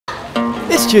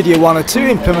It's Studio 102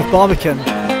 in Plymouth Barbican.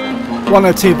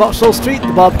 102 Vauxhall Street,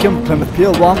 the Barbican Plymouth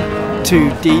PL1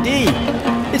 2DD.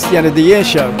 It's the end of the year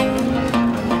show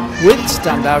with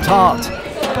Standout Art.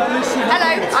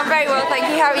 Hello, I'm very well, thank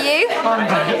you. How are you?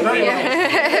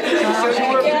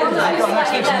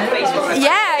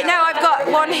 Yeah, no, I've got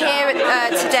one here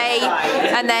today,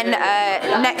 and then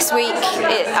next week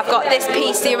I've got this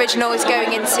piece. The original is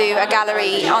going into a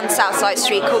gallery on Southside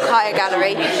Street called Kaya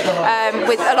Gallery,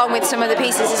 along with some other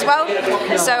pieces as well.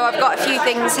 So I've got a few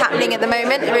things happening at the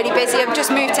moment. Really busy. I've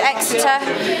just moved to Exeter,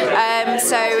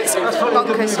 so it's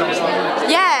bonkers.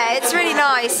 Yeah, it's really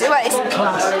nice. Well,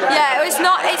 it's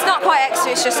not quite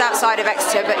Exeter. It's just outside of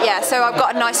Exeter, but yeah. So I've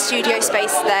got a nice studio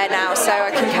space there now, so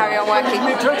I can carry on working.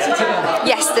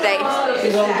 Yesterday.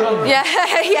 Well done. Yeah,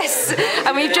 yes.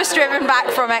 And we've just driven back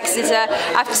from Exeter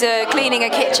after cleaning a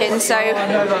kitchen, so... I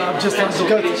know that.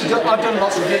 I've done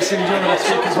lots of bits in during last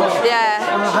week as well.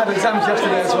 Yeah. And I had exams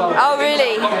yesterday as well. Oh,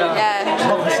 really? Yeah.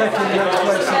 Not the second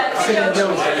singing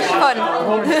guild. Fun.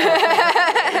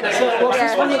 So what's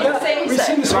this one again? We've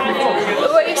seen this one before.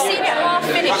 Well, you've seen it half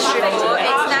finished before.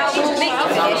 It's now completely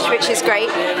finished, which is great.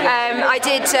 I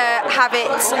did have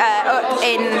it up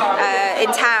in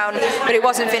town, but it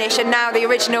wasn't finished, and now the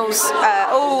original's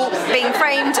all being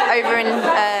framed over in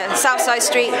Southside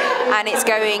Street, and it's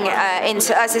going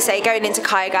into, as I say, going into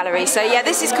Kaya Gallery. So yeah,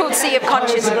 this is called Sea of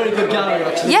Consciousness. It's a very good gallery,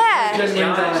 actually. Yeah.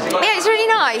 Yeah, it's really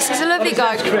nice. He's a lovely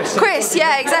guy. Chris,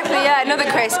 yeah, exactly. Yeah, another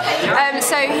Chris.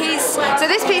 So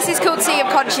this piece is called Sea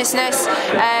of Consciousness.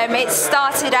 It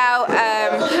started out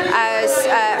as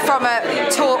from a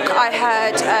talk I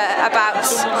heard about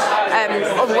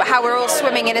how we're all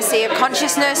swimming in a sea of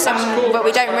consciousness, but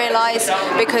we don't realise,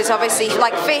 because obviously,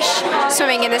 like fish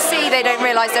swimming in the sea, they don't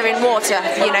realise they're in water,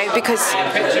 you know, because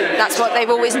that's what they've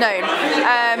always known.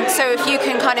 So if you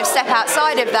can kind of step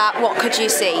outside of that, what could you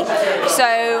see? So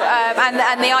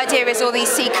and the idea is all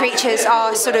these sea creatures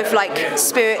are sort of like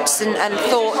spirits and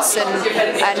thoughts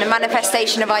and a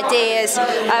manifestation of ideas,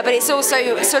 but it's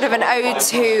also sort of an ode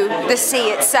to the sea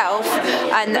itself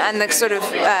and the sort of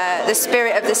the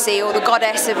spirit of the sea, or the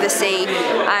goddess of the sea,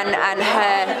 and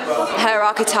her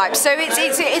archetype. So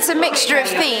it's a mixture of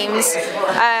themes,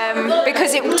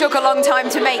 because it took a long time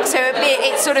to make, so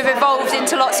it sort of evolved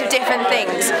into lots of different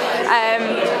things.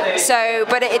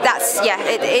 But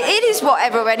it is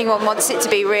whatever anyone wants it to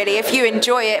be, really. If you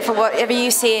enjoy it for whatever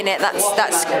you see in it,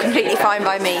 that's completely fine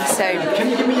by me. So can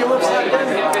you give me your website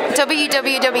again?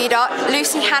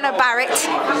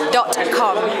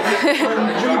 www.lucyhannahbarritt.com. Will you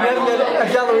be having a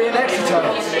gallery in Exeter?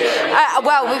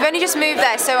 Well, we've only just moved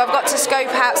there, so I've got to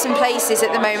scope out some places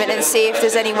at the moment and see if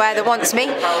there's anywhere that wants me.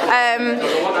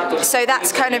 So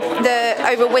that's kind of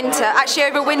over winter. Actually,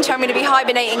 over winter I'm going to be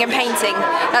hibernating and painting.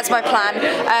 That's my plan.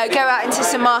 Go out into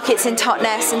some markets in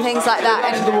Totnes and things like that.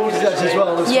 And to the water's edge as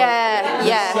well. Yeah.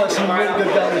 There's some really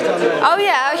good galleries down there. Oh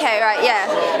yeah, okay, right, yeah.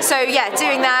 So yeah,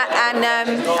 doing that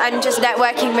and just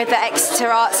networking with the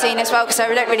Exeter art scene as well, because I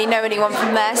don't really know anyone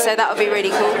from there, so that would be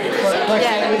really cool.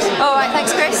 Yeah. All right,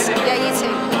 thanks, Chris. Yeah, you too.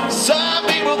 Some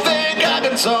people think I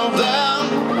can solve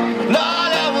them.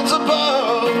 Not heavens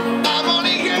above. I'm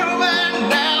only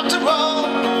human after all.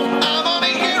 I'm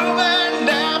only human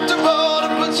after all.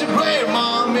 Don't put your blame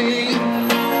on me.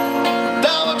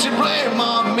 Don't put your blame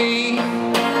on me.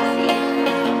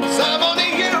 'Cause I'm only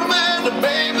human to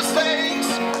make mistakes.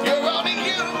 You're only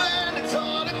human. It's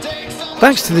all it takes.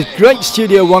 Thanks to the great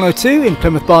Studio 102 in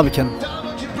Plymouth Barbican.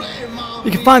 You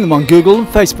can find them on Google and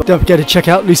Facebook. Don't forget to check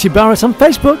out Lucy Barritt on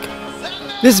Facebook.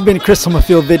 This has been a Chris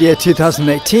Summerfield video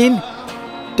 2018.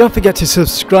 Don't forget to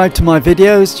subscribe to my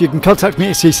videos. You can contact me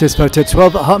at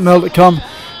ccsphoto12@hotmail.com,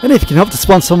 and if you can help to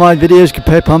sponsor my videos, you can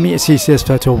PayPal me at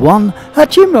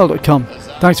ccsphoto1@gmail.com.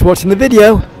 Thanks for watching the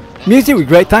video. Music with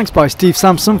great thanks by Steve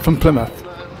Sampson from Plymouth.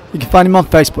 You can find him on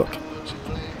Facebook.